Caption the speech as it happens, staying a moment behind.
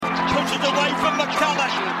McCulloch.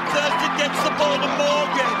 Thurston gets the ball to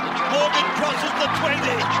Morgan. Morgan crosses the 20.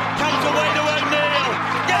 Comes away to O'Neill.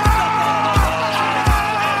 Gets the ball.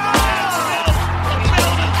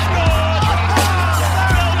 Milner scored.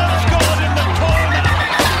 Milner scored in the corner.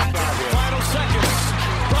 Final seconds.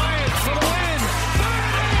 Bryant for the win.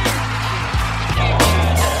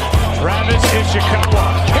 Travis Ishikawa.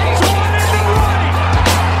 Hits one into right.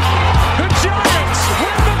 The Giants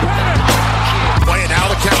win the pennant. Play it now,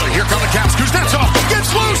 the counter. Here come the Caps. Kuznetsov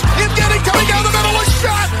gets loose. Evgeny coming down the middle. A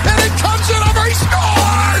shot. And it comes in over. He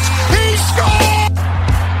scores. He scores.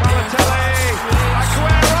 Balotelli.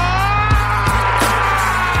 Aguero.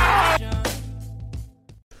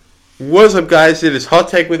 What's up, guys? It is Hot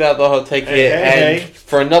Take Without the Hot Take here, Hey.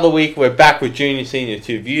 for another week, we're back with Junior, Senior,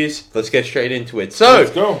 2 views. Let's get straight into it. So,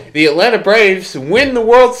 Let's go. the Atlanta Braves win the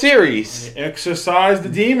World Series. Exercise the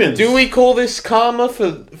demons. Do we call this karma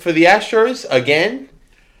for the Astros again?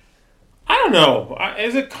 I don't know.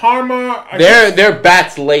 Is it karma? Their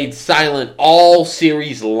bats laid silent all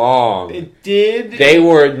series long. It did. They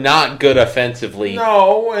were not good offensively.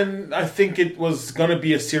 No, and I think it was going to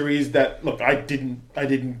be a series that, look, I didn't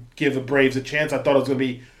give the Braves a chance. I thought it was going to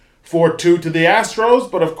be 4-2 to the Astros,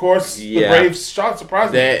 but of course the Braves shot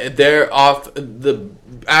surprisingly. They're off. The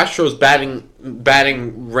Astros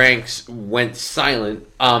batting ranks went silent.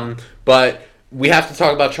 But we have to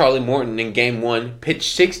talk about Charlie Morton in Game 1.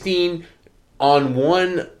 Pitched 16 on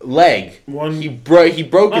one leg. He broke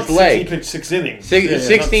his leg. He pitched 6 innings.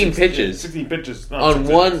 16 pitches. 16 pitches On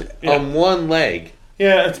one leg.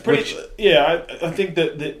 Yeah, it's pretty. I think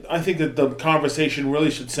that the conversation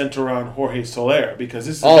really should center around Jorge Soler, because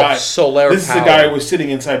this is a guy. This is a guy who was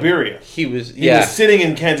sitting in Siberia. He was sitting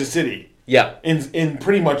in Kansas City. Yeah. In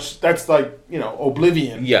pretty much, that's like,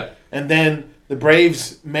 oblivion. Yeah. And then the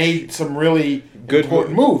Braves made some really good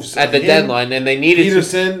important moves at the deadline, and they needed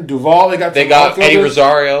Peterson, Duvall. They got Eddie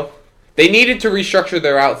Rosario. They needed to restructure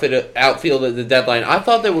their outfield at the deadline. I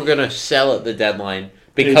thought they were going to sell at the deadline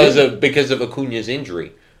because of Acuna's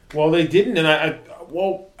injury. Well, they didn't, and I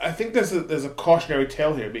think there's a cautionary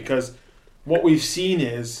tale here, because what we've seen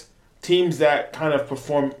is teams that kind of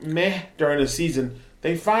perform meh during the season.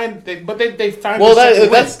 They find. Well,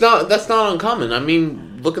 that's not uncommon. I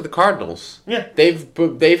mean, look at the Cardinals. Yeah,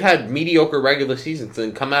 they've had mediocre regular seasons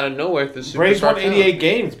and come out of nowhere. The Braves won 88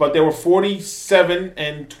 games, but they were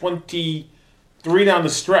 47-23 down the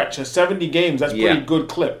stretch. 70 games. That's pretty good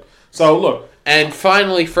clip. So look. And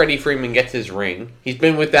finally, Freddie Freeman gets his ring. He's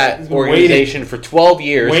been with that organization for 12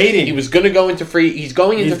 years. He was going to go into free. He's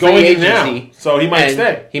going into free agency, now, so he might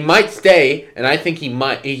stay. He might stay, and I think he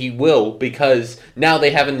will, because now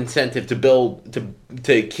they have an incentive to build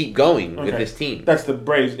to keep going with this team. That's the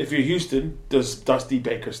Braves. If you're Houston, does Dusty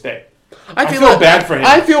Baker stay? I feel bad for him.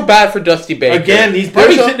 I feel bad for Dusty Baker. Again, he's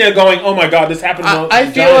probably sitting there going, "Oh my God, this happened."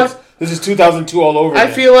 This is 2002 all over. I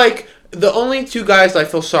feel like the only 2 guys I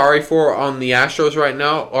feel sorry for on the Astros right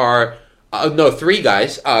now are 3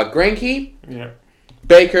 guys: Greinke,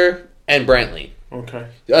 Baker, and Brantley. Okay.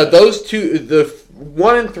 Those 2, the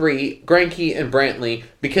 1 and 3, Greinke and Brantley,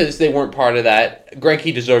 because they weren't part of that.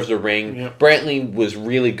 Greinke deserves a ring. Yeah. Brantley was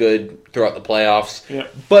really good throughout the playoffs. Yeah.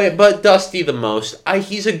 But Dusty the most.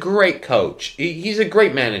 He's a great coach. He's a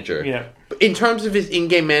great manager. Yeah. In terms of his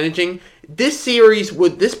in-game managing, this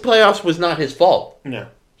playoffs was not his fault. No.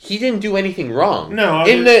 He didn't do anything wrong. No,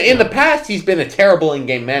 in the past, he's been a terrible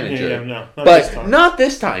in-game manager. Not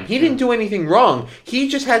this time. He didn't do anything wrong. He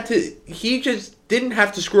just didn't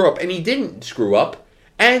have to screw up, and he didn't screw up.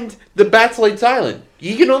 And the bats laid silent.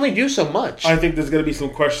 You can only do so much. I think there's going to be some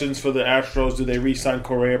questions for the Astros. Do they re-sign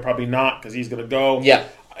Correa? Probably not, because he's going to go. Yeah.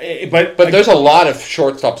 But there's a lot of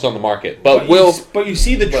shortstops on the market. But you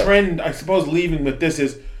see the trend. I suppose leaving with this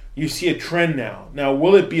is you see a trend now. Now,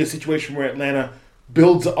 will it be a situation where Atlanta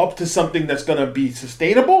builds up to something that's going to be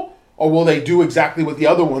sustainable, or will they do exactly what the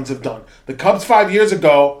other ones have done? The Cubs 5 years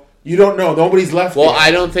ago, you don't know. Nobody's left there. I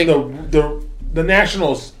don't think the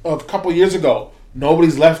Nationals of a couple years ago,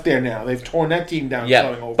 nobody's left there now. They've torn that team down.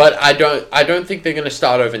 Yeah, but I don't think they're going to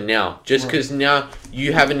start over now. Just because now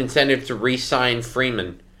you have an incentive to re-sign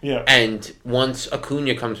Freeman. Yeah. And once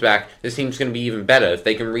Acuna comes back, this team's going to be even better. If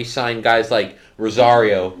they can re-sign guys like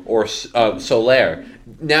Rosario or Soler,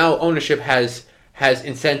 now ownership has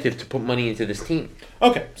incentive to put money into this team.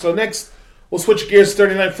 Okay, so next we'll switch gears to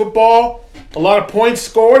Thursday Night Football. A lot of points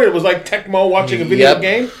scored. It was like Tecmo watching a video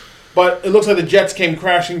game. But it looks like the Jets came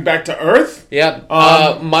crashing back to earth. Yep.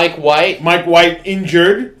 Mike White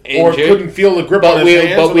injured or couldn't feel the grip on his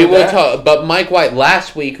hands. But Mike White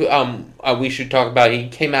last week, we should talk about. He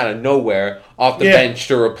came out of nowhere off the bench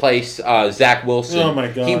to replace Zach Wilson. Oh, my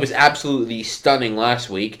God. He was absolutely stunning last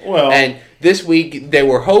week. Well, and this week they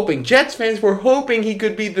were hoping, Jets fans were hoping he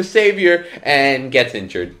could be the savior, and gets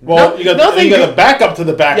injured. Well, you got a backup to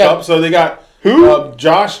the backup, so they got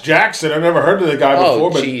Josh Jackson. I've never heard of the guy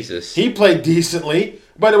before, but Jesus. He played decently.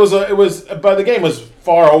 But the game was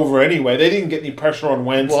far over anyway. They didn't get any pressure on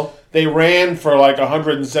Wentz. Well, they ran for like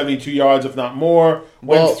 172 yards, if not more.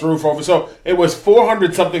 Went through for over. So it was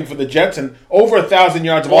 400 something for the Jets and over 1,000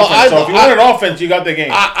 yards of offense. So if you wanted offense, you got the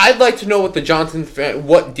game. I'd like to know what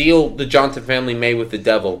deal the Johnson family made with the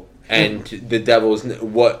devil, and the devil's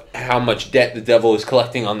how much debt the devil is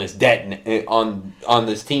collecting on this debt on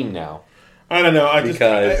this team now. I don't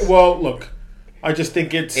know. Look. I just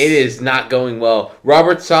think it is not going well.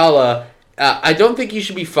 Robert Saleh, I don't think he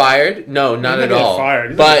should be fired. No, not at all.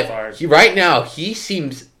 But right now, he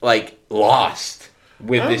seems like lost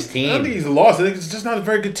with this team. I don't think he's lost. I think it's just not a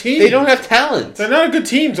very good team. They don't have talent. They're not a good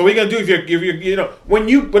team. So what are you gonna do if you're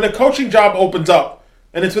when a coaching job opens up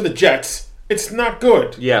and it's with the Jets, it's not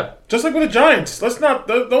good. Yeah. Just like with the Giants.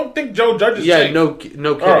 Don't think Joe Judge is safe. No kidding.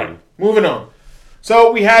 All right, moving on.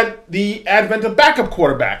 So we had the advent of backup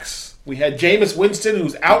quarterbacks. We had Jameis Winston,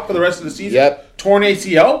 who's out for the rest of the season. Yep. Torn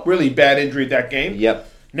ACL. Really bad injury at that game. Yep.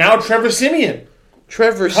 Now Trevor Siemian.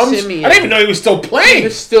 Siemian. I didn't even know he was still playing.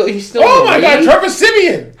 He's still. Oh my God, Trevor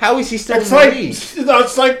Siemian. How is he still in the league?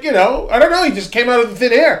 It's like, I don't know. He just came out of the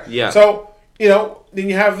thin air. Yeah. So, then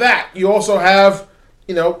you have that. You also have,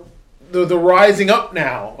 the rising up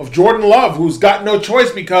now of Jordan Love, who's got no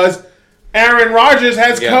choice because Aaron Rodgers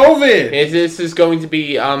has COVID. This is going to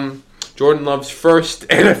be Jordan Love's first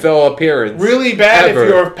NFL appearance. Really bad ever. If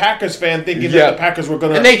you're a Packers fan thinking that the Packers were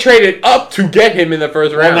going to... And they traded up to get him in the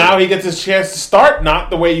first round. Well, now he gets his chance to start,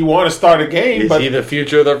 not the way you want to start a game. Is he the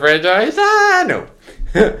future of the franchise? No.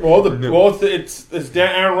 It's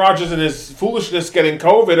Aaron Rodgers and his foolishness getting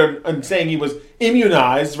COVID and saying he was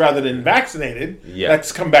immunized rather than vaccinated. Yeah.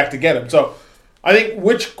 That's come back to get him. So I think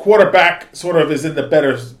which quarterback sort of is in the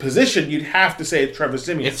better position, you'd have to say it's Trevor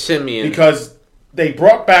Siemian. It's Siemian. Because they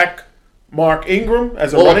brought back Mark Ingram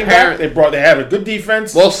as a running back. They have a good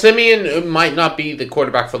defense. Well, Siemian might not be the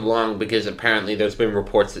quarterback for long because apparently there's been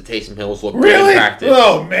reports that Taysom Hill's looked good in practice.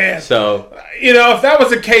 Oh man! So if that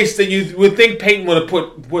was the case, then you would think Peyton would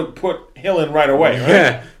put Hill in right away, right?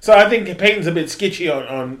 Yeah. So I think Peyton's a bit sketchy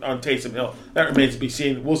on Taysom Hill. That remains to be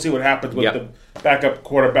seen. We'll see what happens with the backup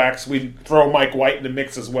quarterbacks. We throw Mike White in the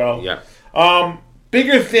mix as well. Yeah.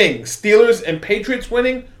 Bigger things: Steelers and Patriots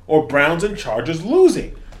winning, or Browns and Chargers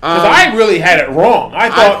losing. Because I really had it wrong. I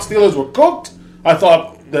thought Steelers were cooked. I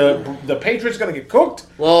thought the Patriots going to get cooked.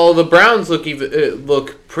 Well, the Browns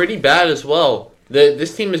look pretty bad as well.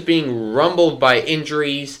 This team is being rumbled by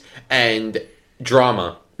injuries and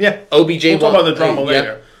drama. Yeah, OBJ. We'll talk about the drama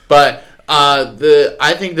later. Yeah. But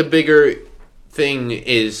I think the bigger thing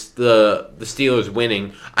is the Steelers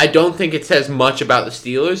winning. I don't think it says much about the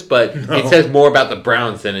Steelers, but it says more about the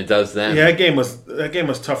Browns than it does them. Yeah, that game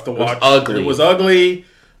was tough to watch. Ugly. It was ugly.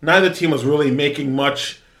 Neither team was really making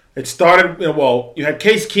much. It started, you had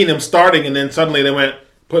Case Keenum starting, and then suddenly they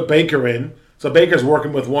put Baker in. So Baker's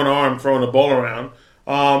working with one arm, throwing the ball around.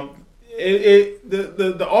 The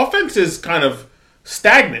offense is kind of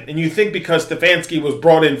stagnant, and you think because Stefanski was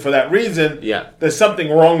brought in for that reason, there's something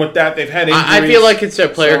wrong with that. They've had injuries. I feel like it's their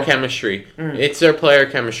player chemistry. It's their player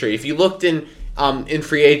chemistry. If you looked in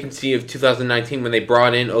free agency of 2019 when they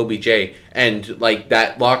brought in OBJ and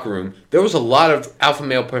that locker room, there was a lot of alpha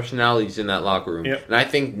male personalities in that locker room. And I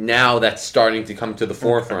think now that's starting to come to the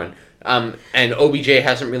forefront. And OBJ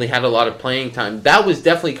hasn't really had a lot of playing time. That was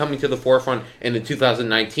definitely coming to the forefront in the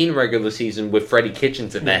 2019 regular season with Freddie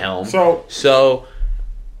Kitchens at the helm. So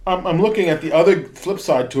I'm looking at the other flip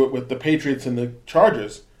side to it with the Patriots and the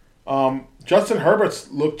Chargers. Justin Herbert's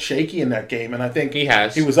looked shaky in that game, and I think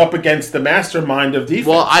he was up against the mastermind of defense.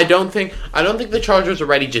 Well, I don't think the Chargers are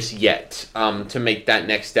ready just yet to make that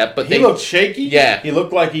next step. But he looked shaky. Yeah, he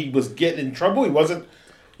looked like he was getting in trouble. He wasn't.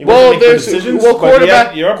 Decisions.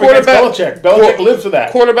 Quarterback. You're up against Belichick. Belichick lives for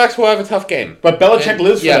that. Quarterbacks will have a tough game, but Belichick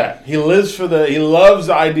lives for that. He lives for He loves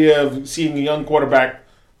the idea of seeing a young quarterback,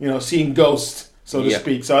 seeing ghosts, so to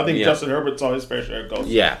speak. So I think Justin Herbert saw his fair share of ghosts.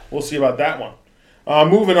 Yeah, we'll see about that one.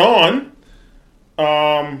 Moving on.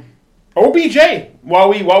 OBJ. While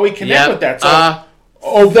we connect with that, so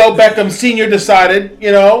Odell Beckham Sr. decided,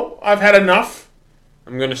 I've had enough.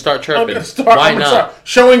 I'm going to start chirping. I'm going to start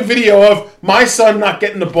showing video of my son not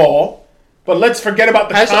getting the ball. But let's forget about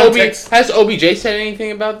the context. Has OBJ said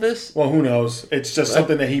anything about this? Well, who knows? It's just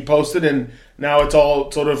something that he posted, and now it's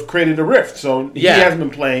all sort of created a rift. So he hasn't been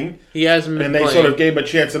playing. He hasn't been playing. And they sort of gave him a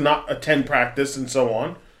chance to not attend practice and so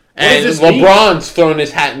on. And does this mean? LeBron's thrown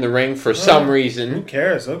his hat in the ring for some reason. Who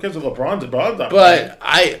cares? Who cares if LeBron's not But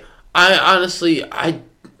I honestly, I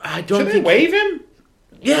don't Should they think... waive him?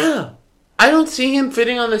 Yeah. I don't see him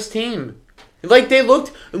fitting on this team. Like, they looked...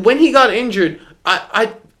 When he got injured,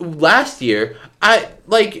 last year,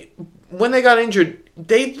 when they got injured,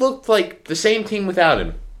 they looked like the same team without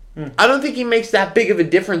him. I don't think he makes that big of a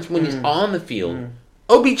difference when he's on the field.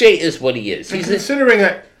 OBJ is what he is. And considering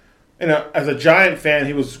that, as a Giant fan,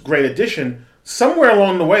 he was a great addition, somewhere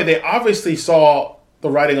along the way, they obviously saw the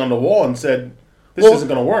writing on the wall and said, this isn't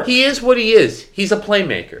going to work. He is what he is. He's a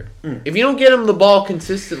playmaker. If you don't get him the ball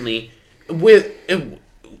consistently, if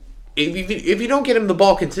you don't get him the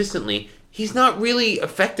ball consistently, he's not really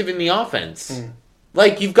effective in the offense.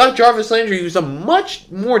 Like, you've got Jarvis Landry, who's a much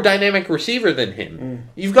more dynamic receiver than him.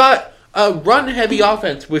 You've got a run-heavy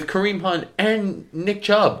offense with Kareem Hunt and Nick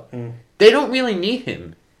Chubb. They don't really need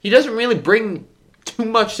him. He doesn't really bring too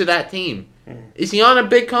much to that team. Is he on a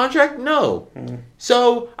big contract? No.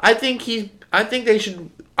 So I think they should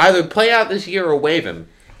either play out this year or waive him.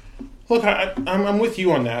 Look, I'm with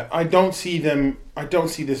you on that. I don't see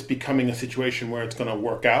this becoming a situation where it's going to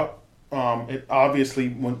work out. It obviously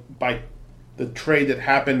by the trade that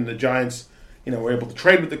happened, the Giants, were able to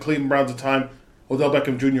trade with the Cleveland Browns at the time. Odell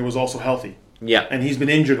Beckham Jr. was also healthy. Yeah. And he's been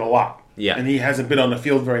injured a lot. Yeah. And he hasn't been on the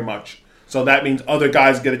field very much. So that means other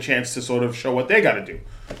guys get a chance to sort of show what they got to do.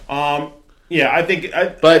 I think.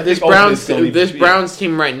 But this Browns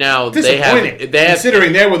team right now, they have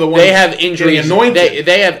considering they were the ones they have injuries. Anointed.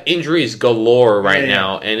 They have injuries galore right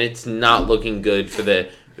now, and it's not looking good for the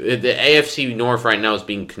AFC North right now is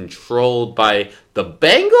being controlled by the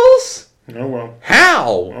Bengals. Oh well.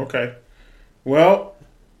 How? Okay. Well,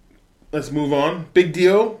 let's move on. Big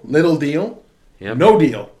deal, little deal, no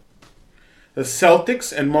deal. The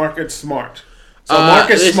Celtics and Marcus Smart. So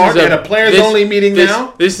Marcus Smart at a players-only meeting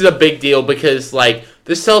now? This is a big deal because, the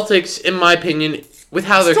Celtics, in my opinion, with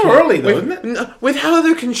how they're... Still early, though, isn't it? With how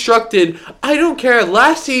they're constructed, I don't care.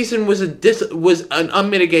 Last season was an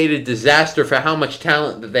unmitigated disaster for how much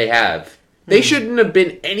talent that they have. They shouldn't have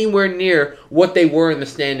been anywhere near what they were in the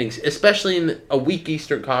standings, especially in a weak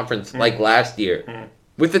Eastern Conference like last year.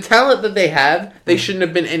 With the talent that they have, they shouldn't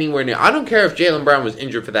have been anywhere near. I don't care if Jaylen Brown was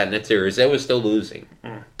injured for that Nets series. They were still losing.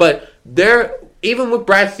 But even with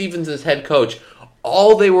Brad Stevens as head coach,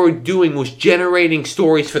 all they were doing was generating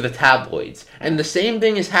stories for the tabloids. And the same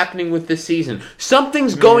thing is happening with this season.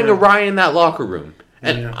 Something's going awry in that locker room.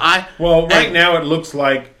 And right now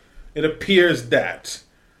it appears that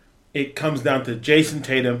it comes down to Jason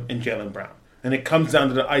Tatum and Jaylen Brown. And it comes down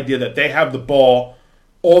to the idea that they have the ball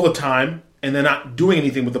all the time, and they're not doing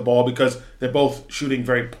anything with the ball because they're both shooting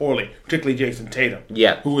very poorly, particularly Jason Tatum.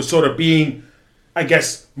 Yeah. Who is sort of being, I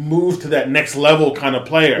guess, moved to that next level kind of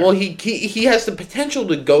player. Well, he has the potential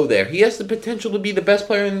to go there. He has the potential to be the best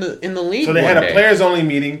player in the league. So they had a players-only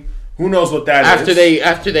meeting. Who knows what that is?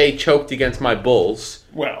 After they choked against my Bulls.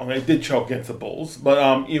 Well, they did choke against the Bulls.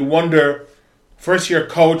 But you wonder, first-year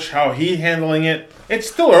coach, how he handling it. It's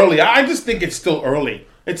still early. I just think it's still early.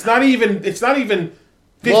 It's not even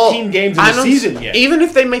 15 games in the season yet. Even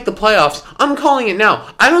if they make the playoffs, I'm calling it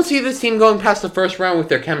now. I don't see this team going past the first round with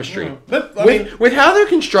their chemistry. With how they're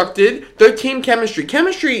constructed, their team chemistry.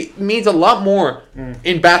 Chemistry means a lot more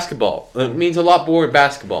in basketball. It means a lot more in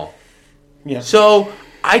basketball. Yeah. So,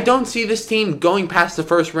 I don't see this team going past the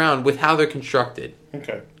first round with how they're constructed.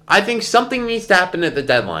 Okay. I think something needs to happen at the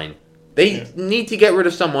deadline. They need to get rid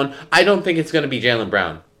of someone. I don't think it's going to be Jaylen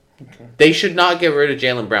Brown. Okay. They should not get rid of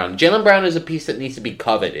Jaylen Brown. Jaylen Brown is a piece that needs to be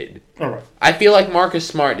coveted. All right. I feel like Marcus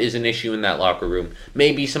Smart is an issue in that locker room.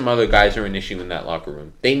 Maybe some other guys are an issue in that locker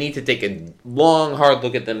room. They need to take a long, hard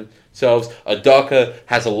look at themselves. Udoka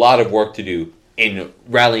has a lot of work to do in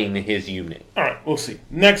rallying his unit. All right, we'll see.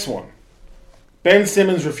 Next one. Ben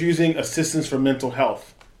Simmons refusing assistance for mental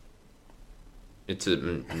health. It's a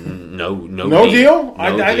no deal. No deal?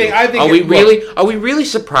 I think. Are we really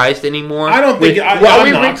surprised anymore? I don't think.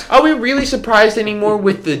 Are we really surprised anymore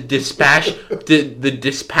with the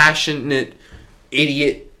dispassionate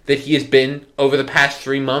idiot that he has been over the past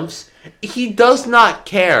 3 months? He does not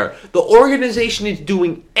care. The organization is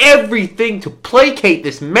doing everything to placate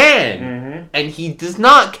this man, and he does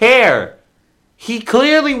not care. He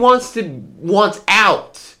clearly wants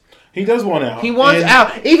out. He does want out. He wants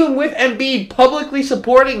out. Even with Embiid publicly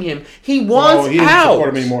supporting him, he wants out. He doesn't support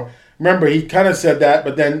him anymore. Remember, he kind of said that,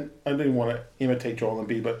 but then I didn't want to imitate Joel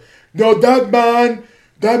Embiid, but no, that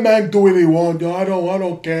man do what he wants. I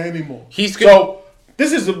don't care anymore. This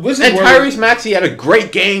is and Tyrese Maxey had a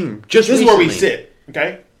great game. This is where we sit.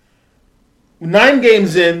 Okay, 9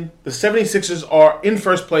 games in, the 76ers are in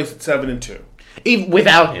first place at 7-2. Even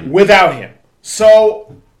without him. Without him.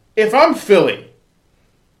 So, if I'm Philly,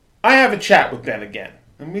 I have a chat with Ben again.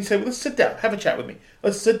 And we say, well, let's sit down. Have a chat with me.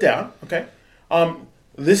 Let's sit down, okay?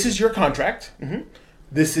 This is your contract. Mm-hmm.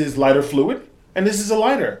 This is lighter fluid. And this is a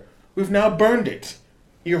lighter. We've now burned it.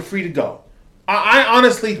 You're free to go. I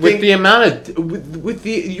honestly think... With the amount of...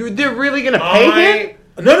 they're really going to pay him?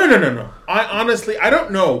 No. I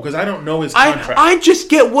don't know, because I don't know his contract. I just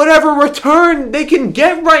get whatever return they can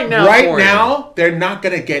get right now. Right now, they're not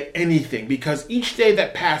going to get anything, because each day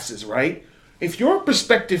that passes, right? If you're a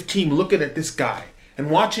prospective team looking at this guy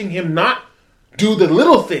and watching him not do the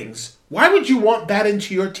little things, why would you want that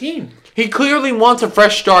into your team? He clearly wants a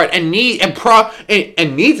fresh start and needs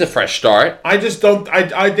a fresh start. I just don't.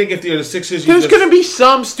 I think if they're the Sixers, there's going to be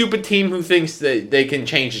some stupid team who thinks that they can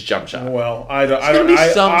change his jump shot. Well, I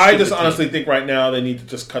just honestly think right now they need to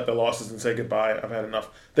just cut the losses and say goodbye. I've had enough.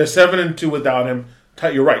 They're 7-2 without him.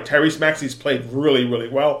 You're right. Tyrese Maxey's played really, really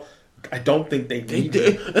well. I don't think they need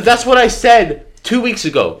him. That's what I said 2 weeks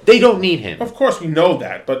ago. They don't need him. Of course, we know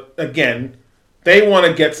that, but again. They want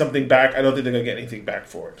to get something back. I don't think they're going to get anything back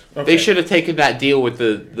for it. Okay. They should have taken that deal with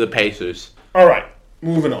the Pacers. All right,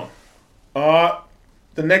 moving on.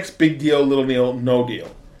 The next big deal, little deal, no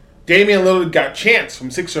deal. Damian Lillard got chants from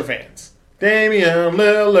Sixer fans. Damian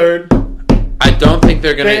Lillard. I don't think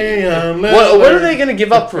they're going to... What are they going to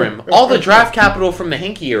give up for him? All the draft capital from the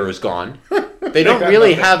Hinkie era is gone. They don't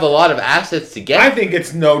really have a lot of assets to get. I think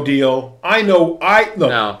it's no deal. Look,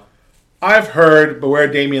 no. I've heard but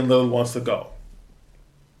where Damian Lillard wants to go.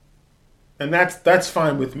 And that's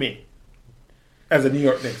fine with me, as a New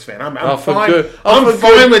York Knicks fan. I'm fine. I'm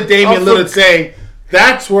fine with Damian Lillard saying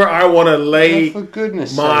that's where I want to lay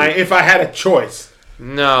if I had a choice.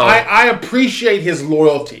 No, I appreciate his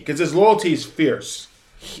loyalty because his loyalty is fierce.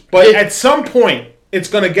 But at some point, it's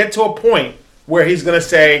going to get to a point where he's going to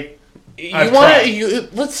say,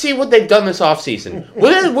 let's see what they've done this offseason.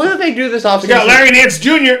 What did they do this offseason? We got Larry Nance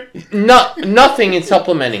Jr. Nothing in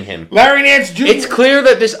supplementing him. Larry Nance Jr. It's clear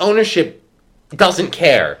that this ownership doesn't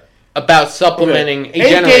care about supplementing a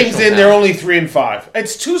 8 games in, talent. they're only 3-5.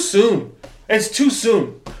 It's too soon.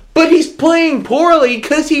 But he's playing poorly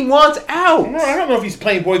because he wants out. No, I don't know if he's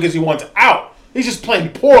playing poorly because he wants out. He's just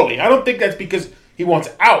playing poorly. I don't think that's because he wants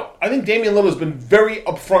out. I think Damian Lillard has been very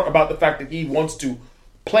upfront about the fact that he wants to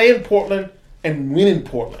play in Portland and win in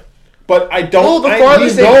Portland. But I don't.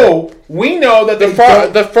 We know that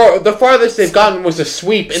the farthest they've gotten was a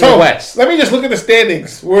sweep in the West. Let me just look at the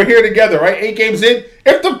standings. We're here together, right? 8 games in.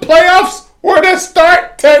 If the playoffs were to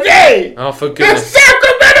start today, oh for goodness, the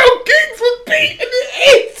Sacramento Kings would be in the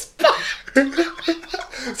 8th spot.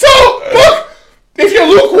 So look, if you're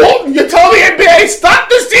Luke Walton, you tell the NBA stop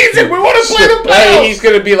the season. We want to play the playoffs. He's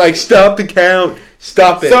gonna be like, stop the count,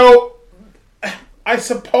 stop it. So I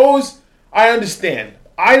suppose I understand.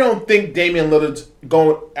 I don't think Damian Lillard's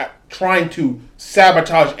trying to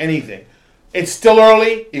sabotage anything. It's still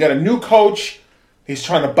early. You got a new coach. He's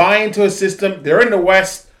trying to buy into a system. They're in the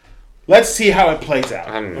West. Let's see how it plays out.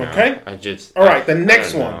 I don't know. Okay? All right, the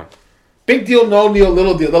next one. Big deal, no deal,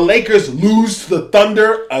 little deal. The Lakers lose to the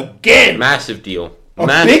Thunder again. Massive deal.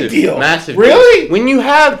 Big deal. Massive really? Deal. When you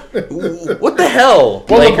have... What the hell,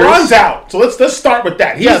 well, Lakers? LeBron's out. So let's start with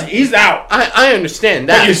that. He's out. I understand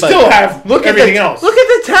that. But you still have everything else. Look at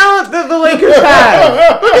the talent that the Lakers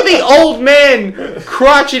have. Look at the old man,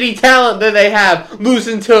 crotchety talent that they have,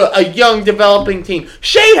 losing to a young, developing team.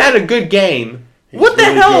 Shea had a good game. What the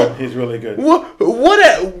hell? Good. He's really good.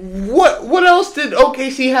 What else did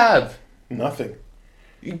OKC have? Nothing.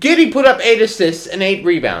 Giddey put up 8 assists and 8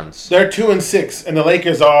 rebounds. They're 2-6, and the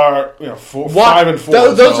Lakers are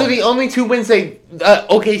 5-4. Those are the only 2 wins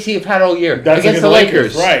OKC have had all year against the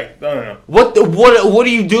Lakers. Right? No. What are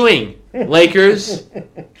you doing, Lakers? They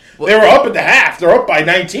were up at the half. They're up by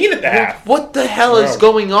 19 at the half. What the hell is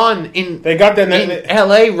going on in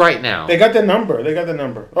LA right now? They got the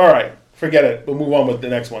number. All right, forget it. We'll move on with the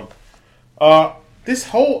next one. This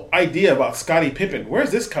whole idea about Scottie Pippen,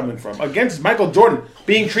 where's this coming from? Against Michael Jordan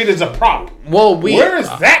being treated as a prop. Well, where is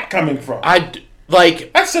that coming from?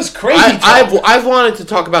 That's just crazy. I've wanted to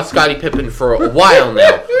talk about Scottie Pippen for a while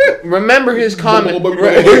now. Remember his comment.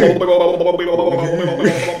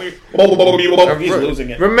 He's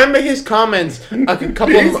losing it. Remember his comments a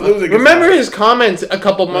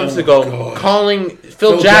couple months ago, calling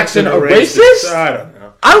Phil Jackson a racist? I don't know.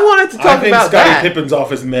 I wanted to talk about that. I think Scottie Pippen's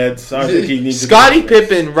off his meds. I think he needs Scottie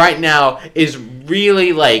Pippen right now is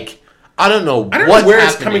really like, I don't know where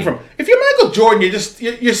it's coming from. If you're Michael Jordan,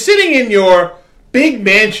 you're sitting in your big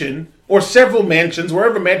mansion or several mansions,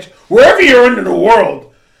 wherever you're in the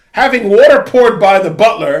world, having water poured by the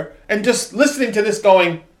butler and just listening to this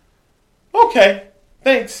going, Okay,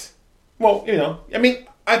 thanks. Well, I mean,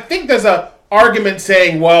 I think there's a argument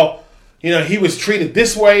saying, well, he was treated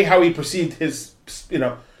this way, how he perceived his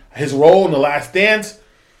his role in The Last Dance.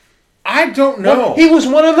 I don't know. Well, he was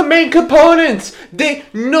one of the main components.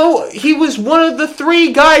 He was one of the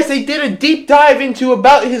 3 guys they did a deep dive into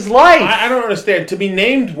about his life. I don't understand. To be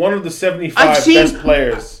named one of the 75 best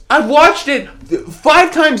players. I've watched it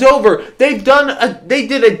 5 times over. They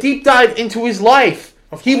did a deep dive into his life.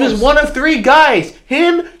 He was one of 3 guys.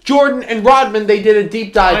 Him, Jordan, and Rodman. They did a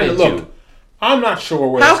deep dive into. Look, I'm not sure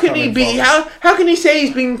where. How can he be? How can he say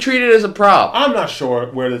he's being treated as a prop? I'm not sure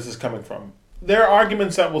where this is coming from. There are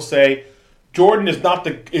arguments that will say Jordan is not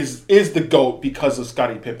is the GOAT because of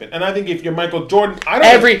Scottie Pippen, and I think if you're Michael Jordan, I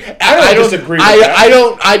don't disagree with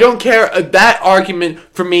that. I don't care that argument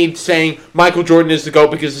for me saying Michael Jordan is the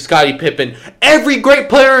GOAT because of Scottie Pippen. Every great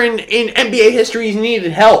player in NBA history has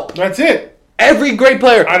needed help. That's it. Every great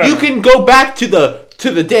player. You can go back to the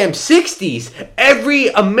damn 60s. Every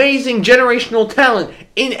amazing generational talent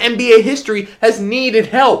in NBA history has needed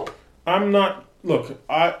help. Look,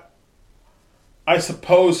 I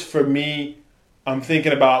suppose for me, I'm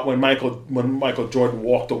thinking about when Michael Jordan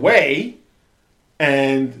walked away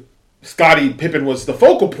and Scottie Pippen was the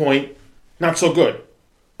focal point, not so good.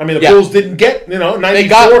 I mean, the Bulls didn't get,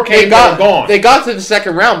 94 came and gone. They got to the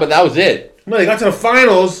second round, but that was it. No, they got to the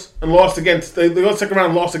finals and lost against, they got to the second round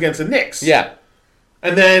and lost against the Knicks. Yeah.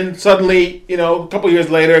 And then suddenly, a couple years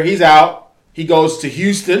later, he's out. He goes to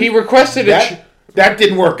Houston. He requested that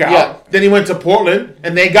didn't work out. Yeah. Then he went to Portland,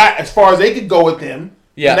 and they got as far as they could go with him.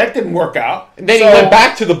 Yeah. And that didn't work out. And then he went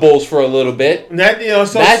back to the Bulls for a little bit. And that,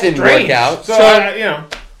 that didn't work out. So,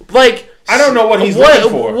 I don't know what he's looking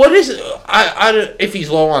for. What is if he's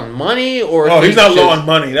low on money or if he's not low on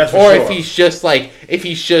money, that's for sure. Or if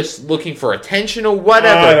he's just looking for attention or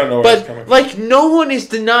whatever. I don't know where he's coming from. No one is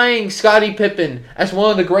denying Scottie Pippen as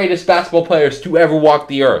one of the greatest basketball players to ever walk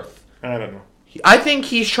the earth. I don't know. I think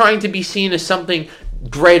he's trying to be seen as something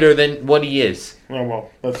greater than what he is. Oh, well,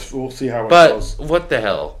 we'll see how it goes. But what the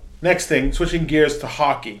hell? Next thing, switching gears to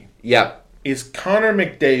hockey. Yeah. Is Connor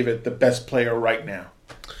McDavid the best player right now?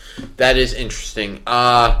 That is interesting.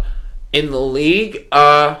 In the league,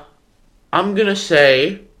 I'm gonna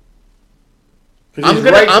say. Because he's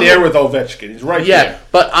right there with Ovechkin. He's right there. Yeah,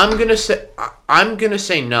 but I'm gonna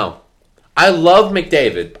say no. I love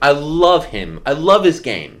McDavid. I love him. I love his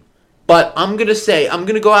game. But I'm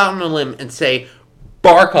gonna go out on a limb and say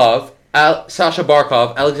Barkov, Sasha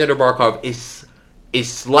Barkov, Alexander Barkov is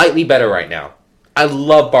slightly better right now. I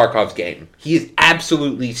love Barkov's game. He is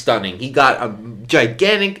absolutely stunning. He got a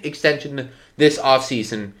gigantic extension this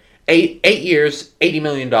offseason. 8 years, $80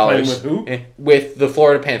 million. Playing with who? With the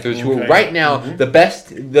Florida Panthers, who are right now the best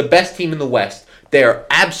team in the West. They are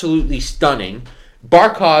absolutely stunning.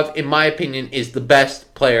 Barkov, in my opinion, is the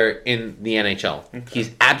best player in the NHL. Okay.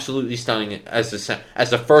 He's absolutely stunning as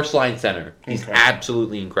a first line center. He's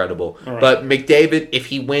absolutely incredible. Right. But McDavid, if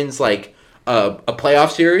he wins a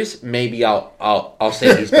playoff series, maybe I'll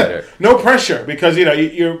say he's better. No pressure, because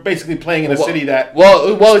you're basically playing in a city that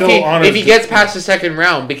if he gets past the second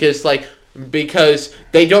round, because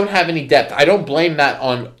they don't have any depth. I don't blame that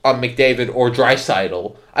on McDavid or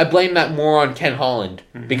Draisaitl. I blame that more on Ken Holland,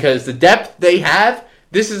 because the depth they have,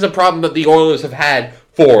 this is a problem that the Oilers have had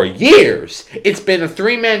for years. It's been a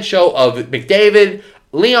 3-man show of McDavid,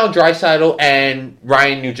 Leon Draisaitl, and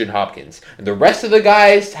Ryan Nugent-Hopkins, and the rest of the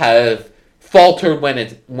guys have faltered when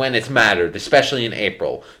it's mattered, especially in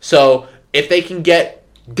April. So if they can get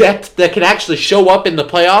depth that can actually show up in the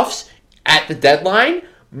playoffs at the deadline,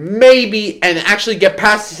 maybe, and actually get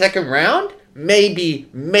past the second round,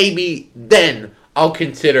 maybe then I'll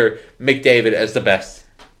consider McDavid as the best.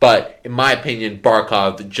 But in my opinion,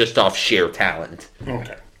 Barkov just off sheer talent.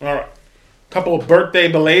 Okay, all right. Couple of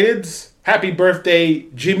birthday belateds. Happy birthday,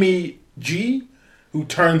 Jimmy G, who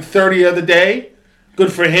turned 30 the other day.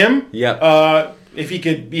 Good for him. Yeah. If he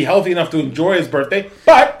could be healthy enough to enjoy his birthday.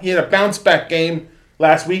 But he had a bounce-back game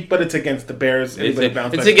last week, but it's against the Bears. It's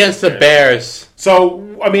against the Bears.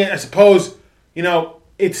 So, I mean, I suppose,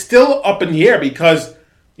 it's still up in the air, because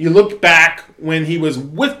you look back when he was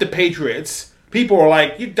with the Patriots, people were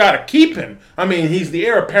like, you got to keep him. I mean, he's the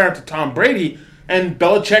heir apparent to Tom Brady, and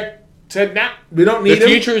Belichick said, nah, we don't need him. The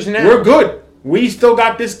future is now. We're good. We still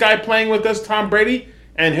got this guy playing with us, Tom Brady,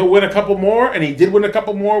 and he'll win a couple more, and he did win a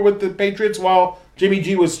couple more with the Patriots while Jimmy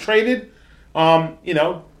G was traded.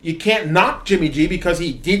 You can't knock Jimmy G, because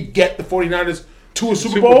he did get the 49ers to a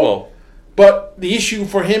Super Bowl. But the issue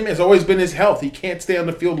for him has always been his health. He can't stay on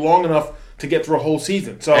the field long enough to get through a whole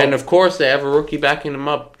season. So And of course, they have a rookie backing him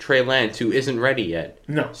up, Trey Lance, who isn't ready yet.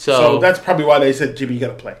 no. So- So that's probably why they said, Jimmy, you got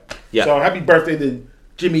to play. Yeah. So happy birthday to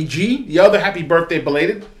Jimmy G. The other happy birthday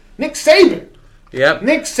belated, Nick Saban. Yep.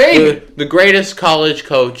 Nick Saban, The greatest college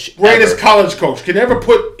coach greatest ever. college coach. Can never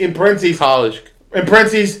put in parentheses. college. In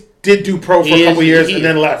parentheses, did do pro for He a couple is- years he- and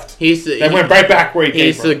then left. He's the, Then went right back where he came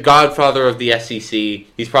He's from. the godfather of the SEC.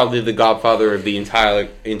 He's probably the godfather of the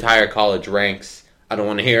entire college ranks. I don't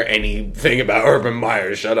want to hear anything about Urban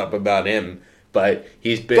Meyer. Shut up about him. But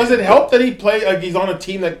he's been. Does it help that he's on a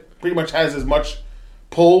team that pretty much has as much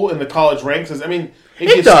pull in the college ranks as if It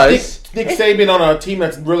you does. stick Nick Saban on a team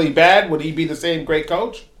that's really bad, would he be the same great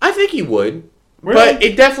coach? I think he would. Really? But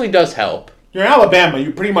it definitely does help. You're in Alabama.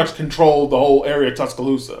 You pretty much control the whole area of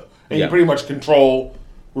Tuscaloosa, and Yeah. you pretty much control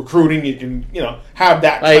recruiting. You can have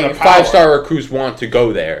that kind Like of power. 5-star recruits want to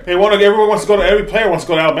go there. Everyone wants to go to. Every player wants to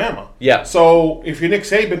go to Alabama. Yeah. So if you're Nick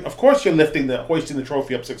Saban, of course you're hoisting the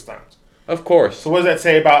trophy up 6 times. Of course. So what does that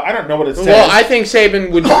say about? I don't know what it says. Well, I think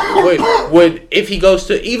Saban would if he goes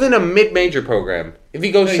to even a mid-major program. If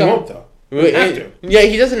he goes No, he some- won't, though. He doesn't have to. Yeah,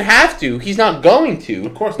 he doesn't have to. He's not going to.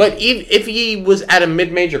 Of course But not. if he was at a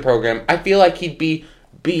mid-major program, I feel like he'd be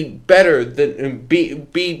better than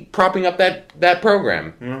be propping up that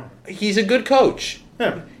program. Yeah. He's a good coach.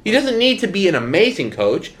 Yeah. He doesn't need to be an amazing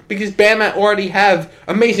coach because Bama already have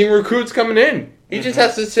amazing recruits coming in. He just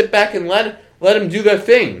has to sit back and let him do their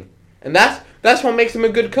thing. And that's what makes him a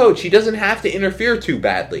good coach. He doesn't have to interfere too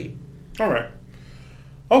badly. All right.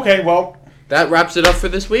 Okay. Well, That wraps it up for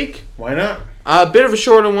this week. why not? A bit of a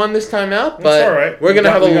shorter one this time out, but all right. we're going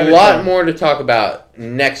to have We a got it lot done. more to talk about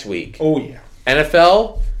next week. Oh yeah.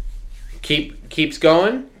 NFL keeps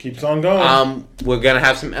going. Keeps on going. We're going to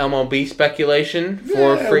have some MLB speculation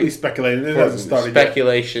for free speculating. It hasn't started yet.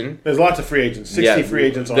 speculation. There's lots of free agents. 60 free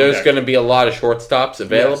agents on There's deck. going to be a lot of shortstops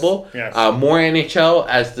available. Yes. More NHL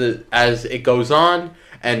as it goes on,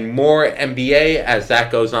 and more NBA as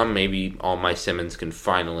that goes on. Maybe all my Simmons can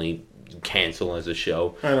finally cancel as a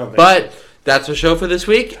show. I don't think But that's our show for this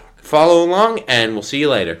week. Follow along, and we'll see you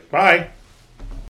later. Bye.